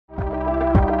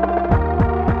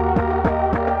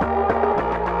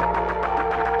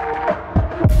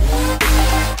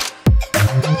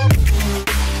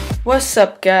What's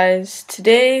up, guys?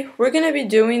 Today we're going to be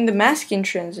doing the masking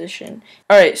transition.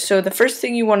 Alright, so the first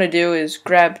thing you want to do is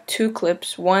grab two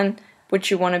clips, one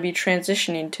which you want to be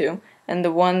transitioning to, and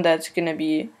the one that's going to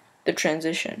be the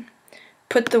transition.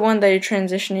 Put the one that you're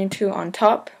transitioning to on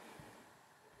top,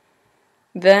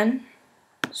 then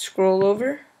scroll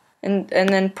over, and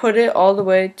then put it all the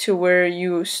way to where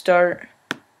you start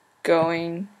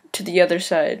going to the other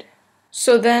side.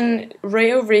 So then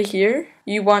right over here,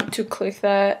 you want to click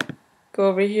that, go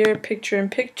over here, picture in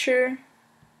picture,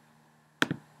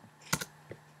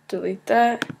 delete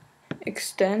that,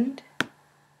 extend.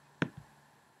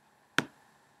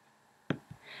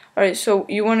 Alright, so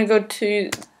you want to go to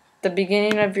the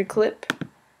beginning of your clip,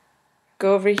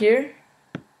 go over here,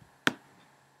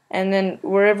 and then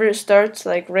wherever it starts,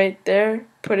 like right there,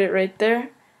 put it right there,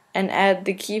 and add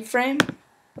the keyframe,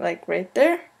 like right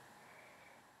there.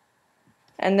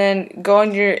 And then go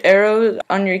on your arrows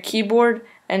on your keyboard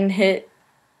and hit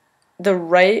the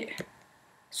right,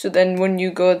 so then when you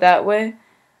go that way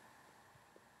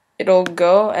it'll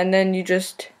go, and then you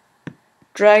just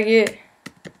drag it,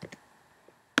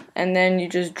 and then you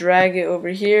just drag it over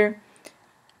here,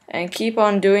 and keep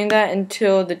on doing that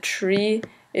until the tree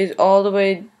is all the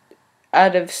way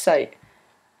out of sight.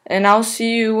 And I'll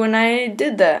see you when I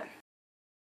did that.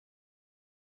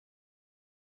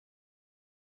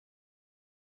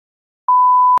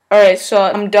 Alright, so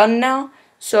I'm done now.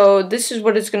 So this is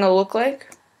what it's gonna look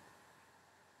like.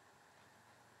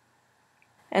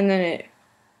 And then it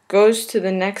goes to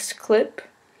the next clip.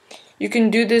 You can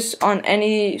do this on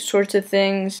any sorts of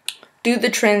things. Do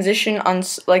the transition on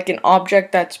like an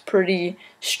object that's pretty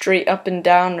straight up and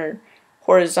down or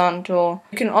horizontal.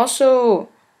 You can also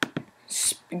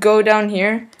go down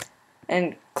here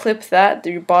and clip that,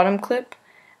 your bottom clip,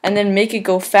 and then make it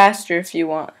go faster if you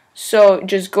want. So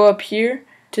just go up here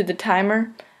to the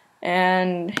timer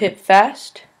and hit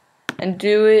fast, and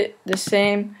do it the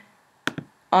same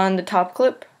on the top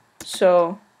clip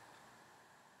so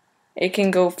it can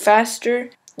go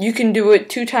faster. You can do it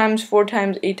 2 times, 4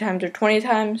 times, 8 times, or 20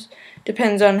 times.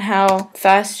 Depends on how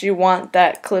fast you want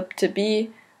that clip to be.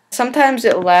 Sometimes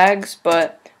it lags,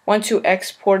 but once you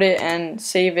export it and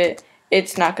save it,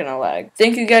 it's not gonna lag.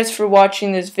 Thank you guys for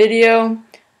watching this video.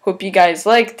 Hope you guys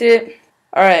liked it.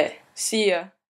 Alright, see ya.